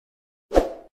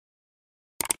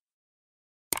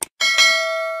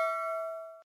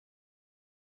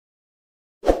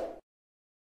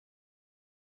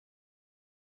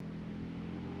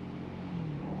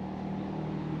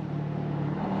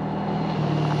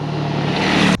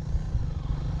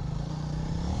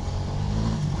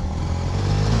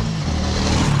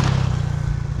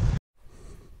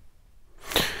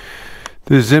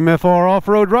This is MFR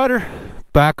Off-Road Rider,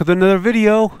 back with another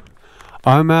video.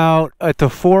 I'm out at the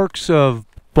forks of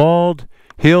Bald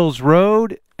Hills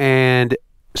Road and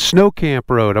Snow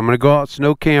Camp Road. I'm going to go out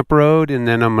Snow Camp Road, and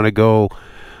then I'm going to go,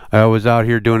 I was out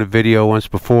here doing a video once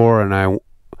before, and I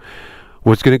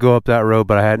was going to go up that road,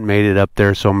 but I hadn't made it up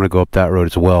there, so I'm going to go up that road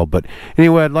as well. But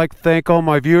anyway, I'd like to thank all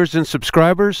my viewers and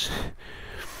subscribers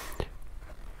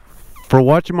for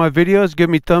watching my videos. Give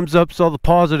me thumbs ups, all the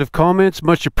positive comments,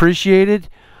 much appreciated.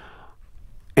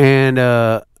 And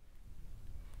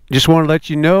just want to let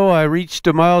you know I reached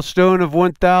a milestone of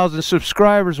 1,000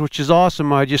 subscribers, which is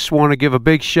awesome. I just want to give a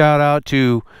big shout out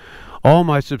to all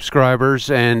my subscribers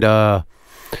and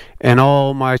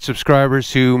all my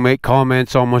subscribers who make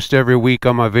comments almost every week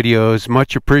on my videos.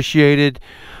 Much appreciated.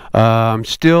 I'm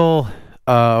still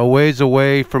a ways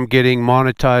away from getting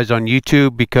monetized on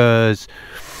YouTube because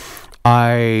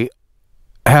I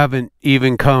haven't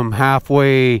even come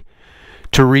halfway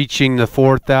to reaching the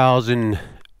 4,000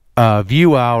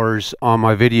 view hours on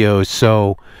my videos.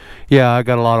 So yeah, I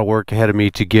got a lot of work ahead of me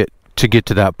to get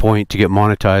to that point to get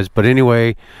monetized. But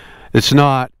anyway, it's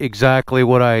not exactly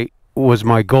what was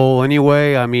my goal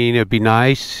anyway. I mean, it'd be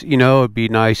nice, you know, it'd be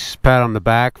nice pat on the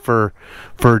back for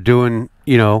doing,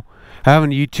 you know,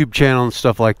 having a YouTube channel and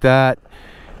stuff like that.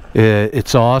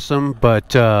 It's awesome,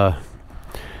 but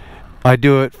I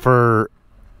do it for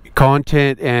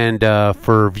content and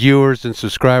for viewers and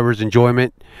subscribers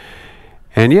enjoyment.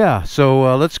 And yeah,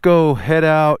 so let's go head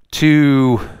out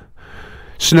to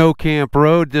Snow Camp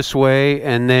Road this way,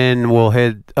 and then we'll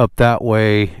head up that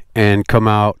way and come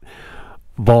out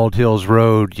Bald Hills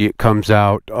Road. It comes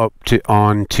out up to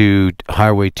onto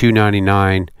Highway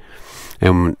 299,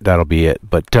 and that'll be it.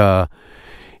 But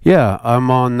yeah, I'm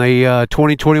on the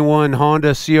 2021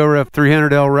 Honda Crf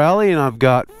 300L Rally, and I've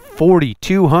got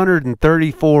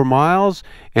 4,234 miles,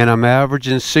 and I'm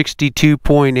averaging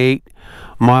 62.8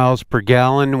 miles per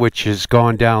gallon, which has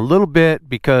gone down a little bit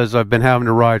because I've been having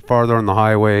to ride farther on the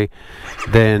highway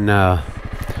than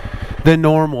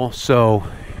normal. So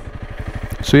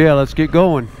yeah, let's get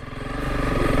going.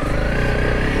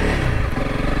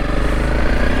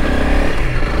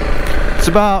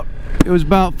 It was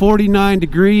about 49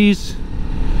 degrees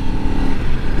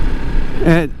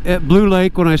at Blue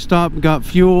Lake when I stopped and got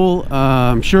fuel.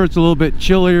 I'm sure it's a little bit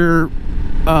chillier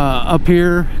up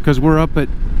here because we're up at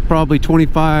probably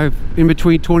in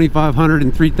between 2,500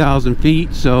 and 3,000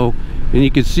 feet. So, and you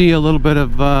can see a little bit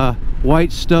of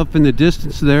white stuff in the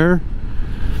distance there.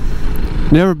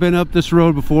 Never been up this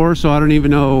road before, so I don't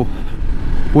even know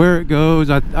where it goes.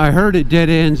 I heard it dead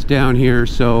ends down here,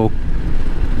 so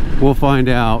we'll find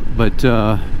out. But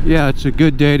yeah, it's a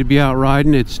good day to be out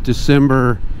riding. It's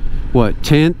December, what,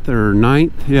 10th or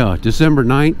 9th? Yeah, December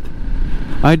 9th.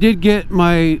 I did get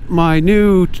my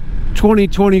new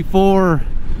 2024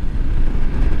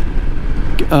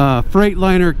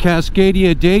 Freightliner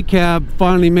Cascadia day cab.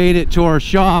 Finally made it to our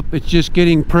shop. It's just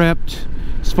getting prepped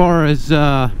as far as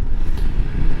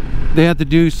they have to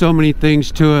do so many things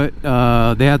to it.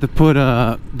 They have to put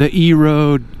the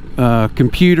E-Road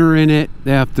computer in it.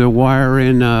 They have to wire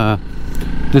in the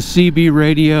CB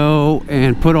radio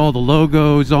and put all the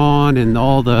logos on and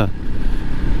all the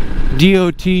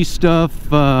DOT stuff,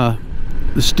 the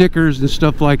stickers and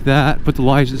stuff like that. Put the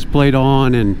license plate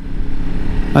on, and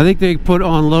I think they put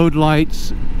on load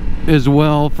lights as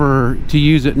well to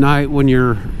use at night when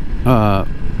you're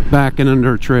backing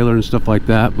under a trailer and stuff like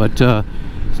that. But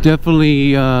it's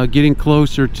definitely getting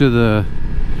closer to the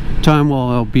time while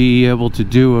I'll be able to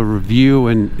do a review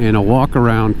and a walk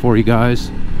around for you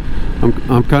guys.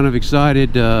 I'm kind of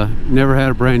excited. Never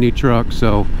had a brand new truck,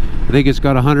 so I think it's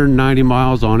got 190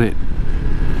 miles on it.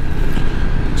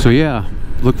 So yeah,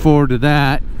 look forward to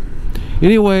that.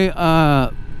 Anyway,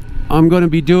 I'm going to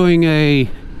be doing a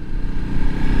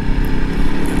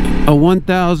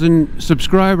 1,000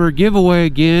 subscriber giveaway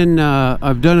again.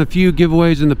 I've done a few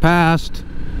giveaways in the past.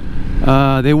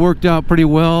 They worked out pretty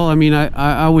well. I mean,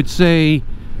 I would say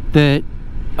that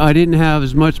I didn't have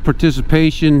as much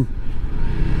participation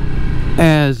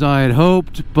as I had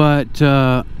hoped, but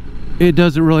it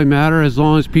doesn't really matter as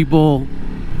long as people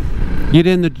get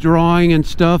in the drawing and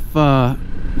stuff.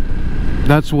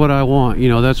 That's what I want, you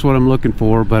know, that's what I'm looking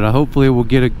for. But hopefully we'll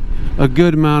get a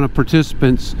good amount of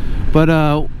participants. But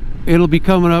it'll be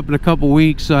coming up in a couple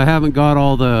weeks. I haven't got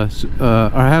all the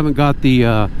I haven't got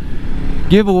the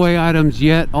giveaway items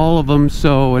yet, all of them.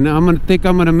 So, and I'm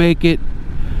gonna make it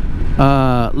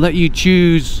let you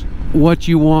choose what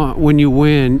you want when you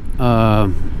win.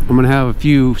 I'm gonna have a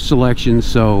few selections,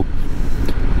 so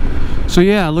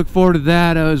yeah, look forward to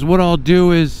that. As what I'll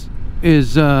do is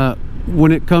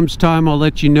when it comes time, I'll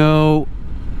let you know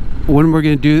when we're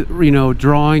gonna do, you know,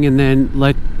 drawing, and then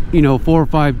let, you know, 4 or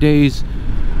 5 days,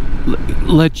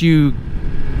 let you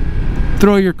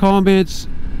throw your comments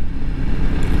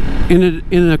in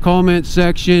the comment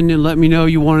section and let me know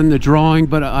you want in the drawing.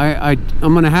 But I'm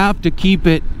gonna have to keep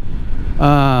it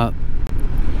the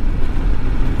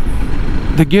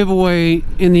giveaway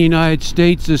in the United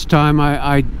States this time.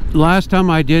 Last time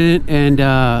I did it, and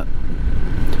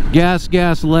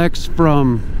Gas Lex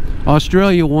from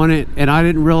Australia won it, and I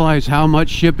didn't realize how much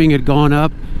shipping had gone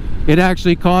up. It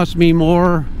actually cost me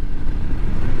more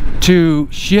to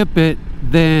ship it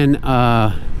than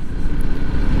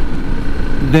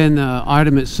the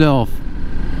item itself.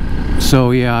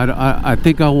 So yeah, I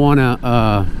think I want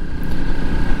to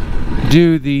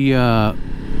do the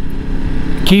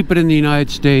keep it in the United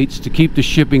States to keep the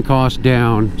shipping costs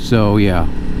down. So yeah,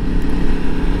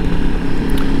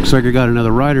 looks like I got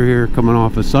another rider here coming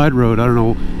off a side road. I don't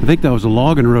know, I think that was a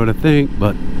logging road, I think,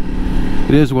 but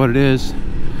it is what it is.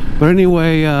 But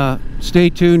anyway, stay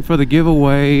tuned for the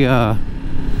giveaway.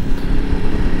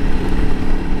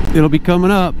 It'll be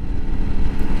coming up,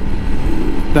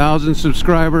 1,000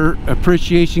 subscriber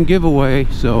appreciation giveaway.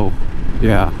 So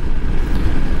yeah.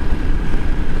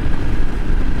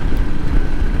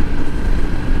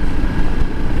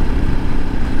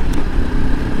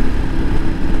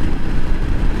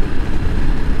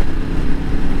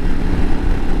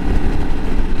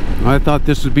 I thought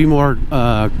this would be more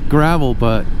gravel,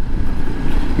 but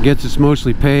I guess it's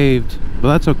mostly paved, but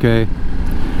that's okay.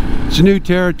 It's a new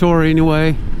territory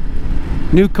anyway,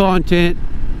 new content.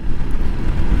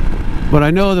 But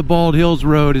I know the Bald Hills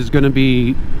Road is going to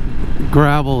be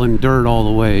gravel and dirt all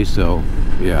the way, so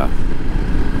yeah.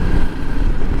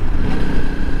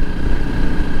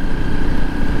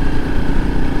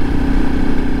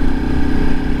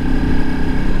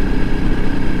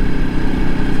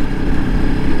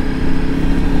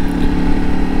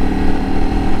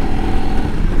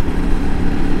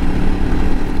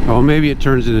 Oh, maybe it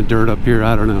turns into dirt up here,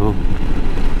 I don't know.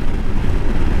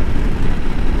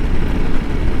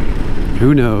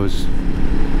 Who knows?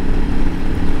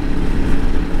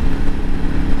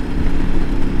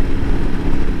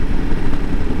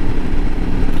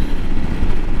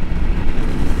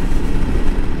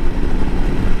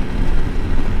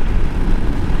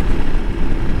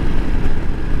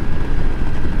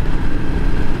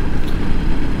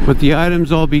 But the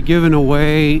items I'll be giving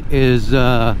away is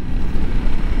a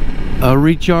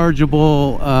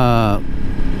rechargeable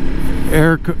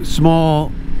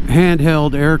small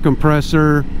handheld air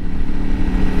compressor,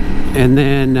 and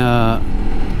then a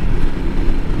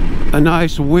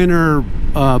nice winter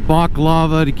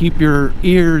baklava to keep your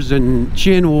ears and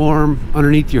chin warm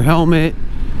underneath your helmet.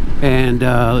 And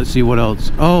let's see what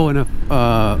else. Oh, and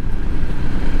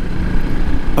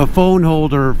a phone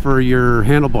holder for your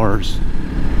handlebars.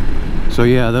 So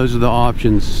yeah, those are the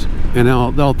options. And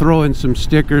they'll throw in some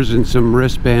stickers and some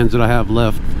wristbands that I have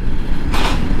left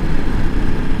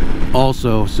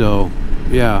also. So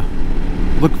yeah,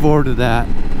 look forward to that.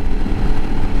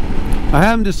 I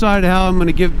haven't decided how I'm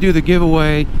going to do the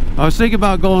giveaway. I was thinking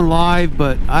about going live,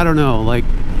 but I don't know,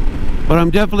 but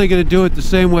I'm definitely going to do it the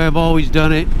same way I've always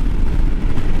done it.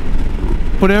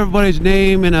 Put everybody's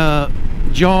name in a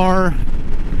jar,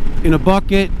 in a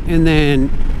bucket, and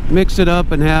then mix it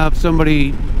up and have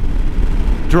somebody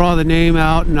draw the name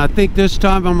out. And I think this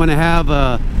time I'm going to have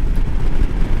a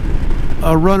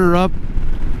runner-up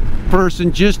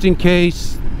person, just in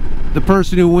case the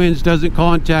person who wins doesn't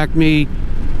contact me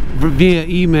via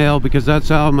email, because that's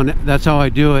how I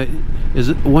do it.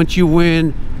 Is once you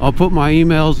win, I'll put my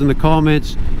emails in the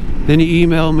comments, then you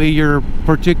email me your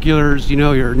particulars, you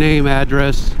know, your name,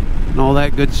 address, and all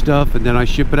that good stuff, and then I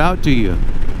ship it out to you.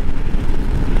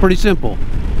 Pretty simple.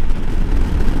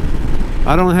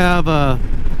 I don't have a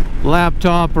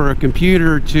laptop or a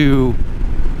computer to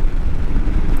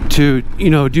you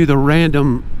know, do the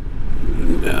random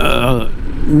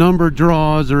number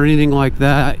draws or anything like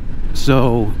that.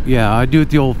 So yeah, I do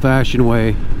it the old-fashioned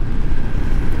way.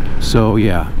 So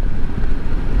yeah.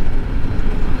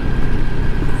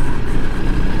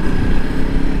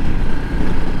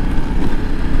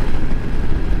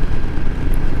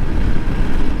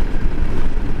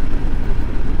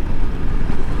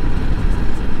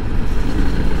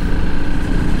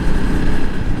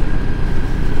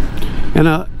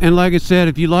 And like I said,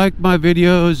 if you like my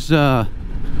videos,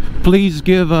 please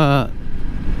give a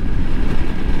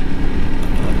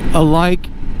like,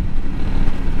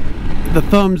 the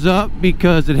thumbs up,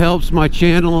 because it helps my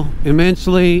channel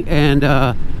immensely, and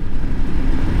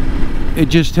it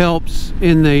just helps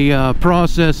in the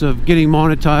process of getting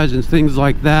monetized and things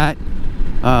like that.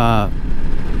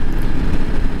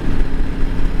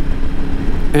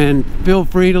 and feel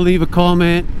free to leave a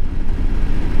comment,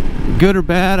 good or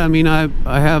bad. I mean, I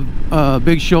have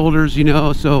big shoulders, you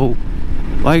know, so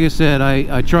like I said,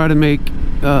 I try to make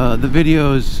the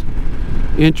videos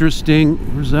interesting.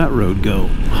 Where's that road go?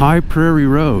 High Prairie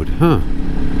Road, huh?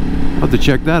 I'll have to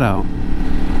check that out.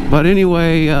 But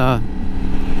anyway,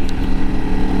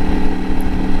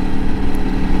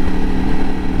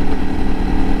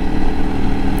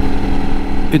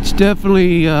 it's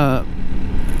definitely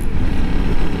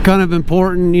kind of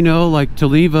important, you know, like to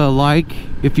leave a like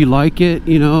if you like it,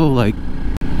 you know, like,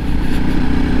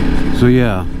 so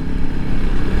yeah.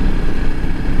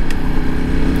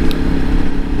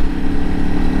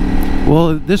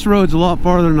 Well, this road's a lot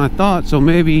farther than I thought, so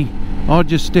maybe I'll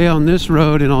just stay on this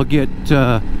road and I'll get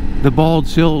the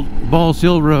Balls Hill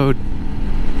Road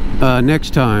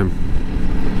next time,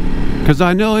 because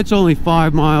I know it's only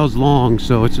 5 miles long,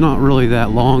 so it's not really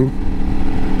that long.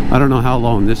 I don't know how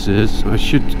long this is. I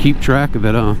should keep track of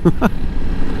it, huh?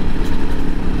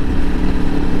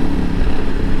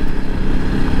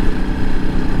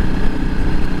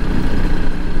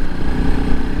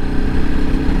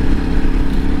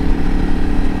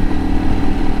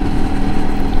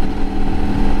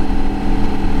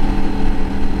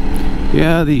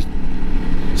 Yeah, the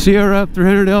CRF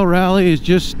 300L rally is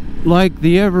just like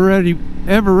the ever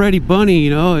ready bunny, you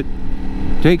know. It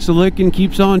takes a licking,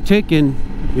 keeps on ticking,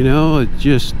 you know. It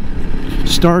just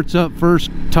starts up first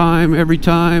time every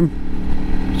time.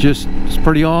 It's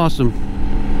pretty awesome.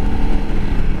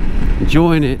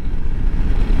 Enjoying it.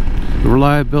 The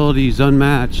reliability is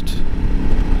unmatched.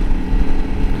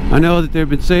 I know that they've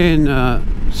been saying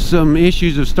some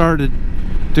issues have started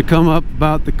to come up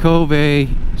about the Crf,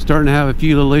 starting to have a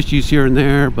few little issues here and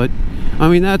there, but I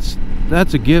mean, that's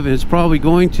a given. It's probably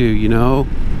going to, you know.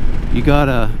 You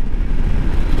gotta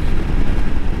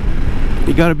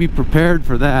be prepared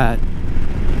for that.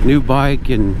 New bike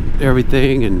and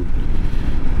everything, and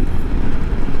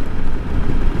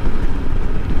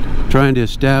trying to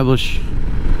establish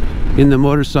in the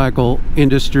motorcycle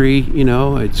industry, you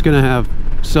know, it's gonna have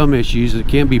some issues. It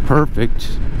can't be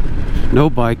perfect. No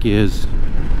bike is.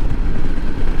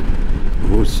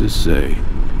 What's this say?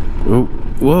 Oh,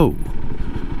 whoa.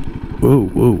 Whoa,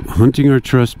 whoa. Hunting or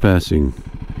trespassing?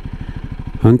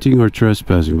 Hunting or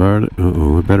trespassing?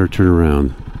 Uh-oh, I better turn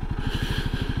around.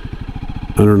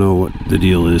 I don't know what the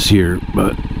deal is here,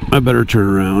 but I better turn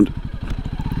around.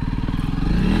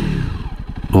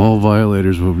 All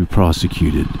violators will be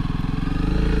prosecuted.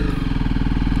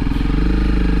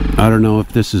 I don't know if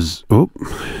this is... Oh.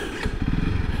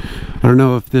 I don't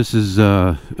know if this is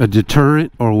a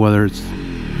deterrent or whether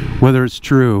it's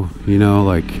true, you know,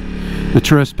 like the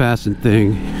trespassing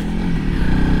thing.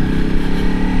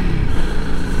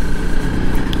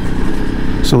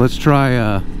 So let's try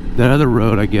that other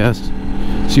road, I guess,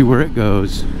 see where it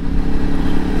goes.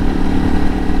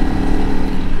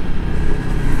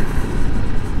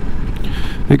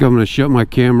 I think I'm going to shut my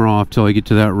camera off till I get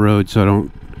to that road so I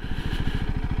don't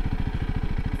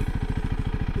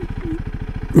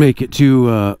make it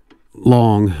too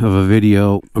long of a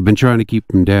video. I've been trying to keep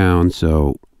them down,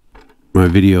 so my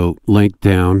video length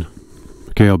down.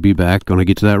 Okay, I'll be back when I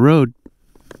get to that road.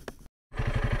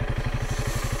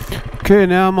 Okay,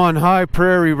 now I'm on High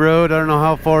Prairie Road. I don't know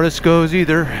how far this goes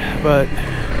either, but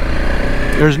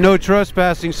there's no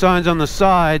trespassing signs on the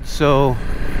side, so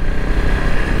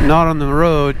not on the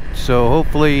road, so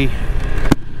hopefully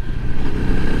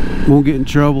won't get in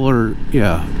trouble, or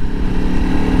yeah.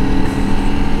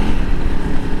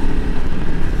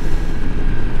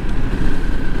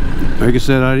 Like I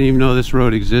said, I didn't even know this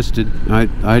road existed.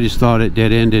 I just thought it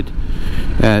dead-ended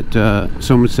at,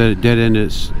 someone said it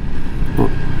dead-ended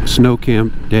at snow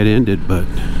camp, dead-ended, but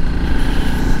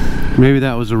maybe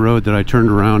that was a road that I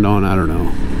turned around on, I don't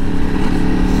know.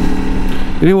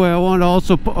 Anyway, I wanted to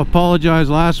also apologize.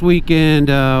 Last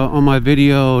weekend on my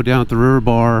video down at the river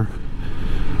bar,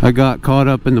 I got caught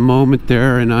up in the moment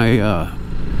there, and I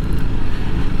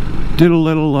did a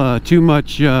little too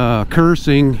much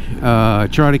cursing.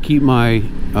 Try to keep my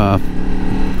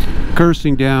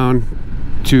cursing down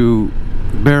to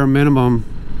bare minimum,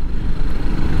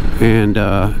 and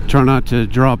try not to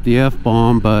drop the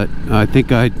F-bomb, but I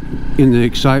think in the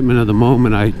excitement of the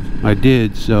moment I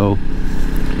did. So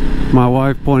my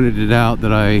wife pointed it out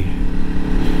that I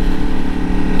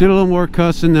did a little more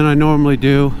cussing than I normally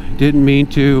do. Didn't mean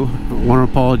to. I want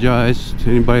to apologize to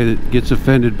anybody that gets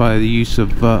offended by the use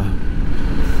of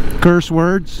curse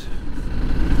words.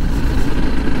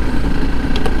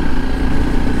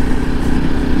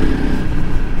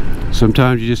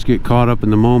 Sometimes you just get caught up in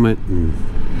the moment and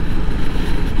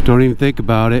don't even think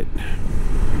about it.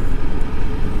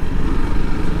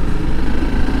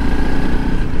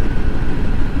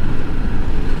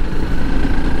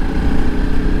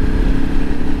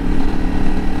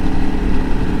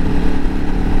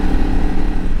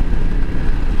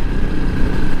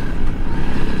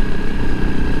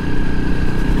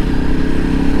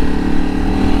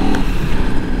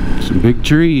 Big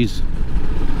trees.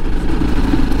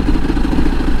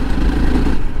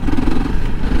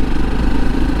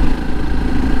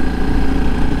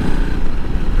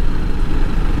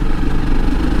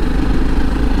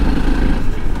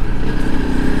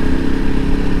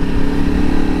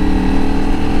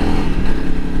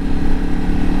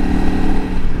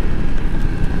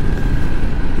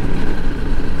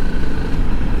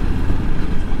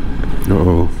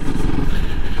 Uh-oh.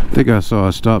 I think I saw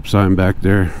a stop sign back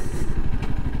there.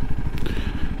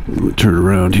 I'm gonna turn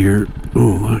around here.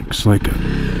 Oh, looks like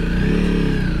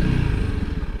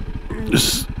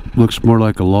this looks more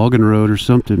like a logging road or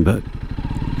something, but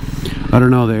I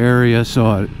don't know the area,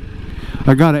 so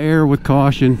I gotta err with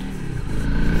caution.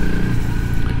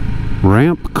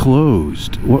 Ramp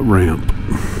closed. What ramp?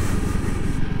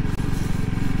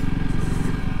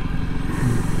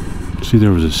 See,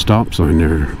 there was a stop sign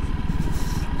there.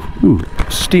 Ooh,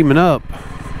 steaming up.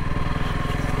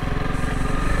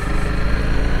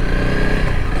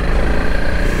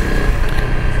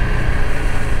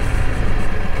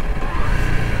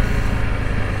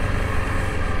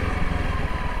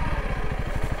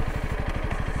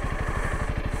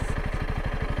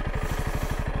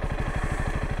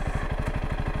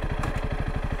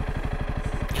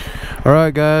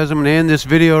 Alright guys, I'm going to end this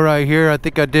video right here. I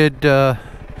think I did a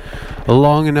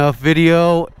long enough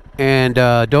video, and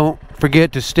don't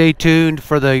forget to stay tuned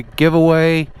for the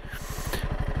giveaway,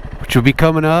 which will be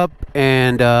coming up,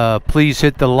 and please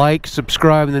hit the like,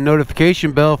 subscribe, and the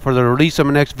notification bell for the release of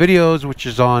my next videos, which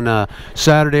is on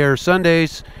Saturday or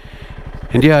Sundays.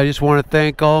 And yeah, I just want to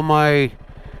thank all my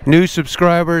new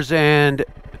subscribers and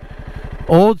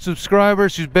old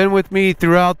subscribers who's been with me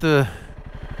throughout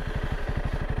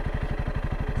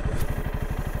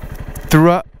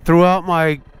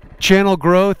my channel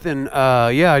growth, and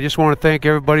yeah, I just want to thank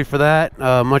everybody for that.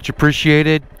 Much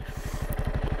appreciated.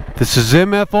 This is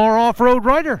MFR Off-Road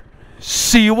Rider.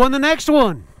 See you on the next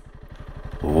one.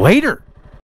 Later.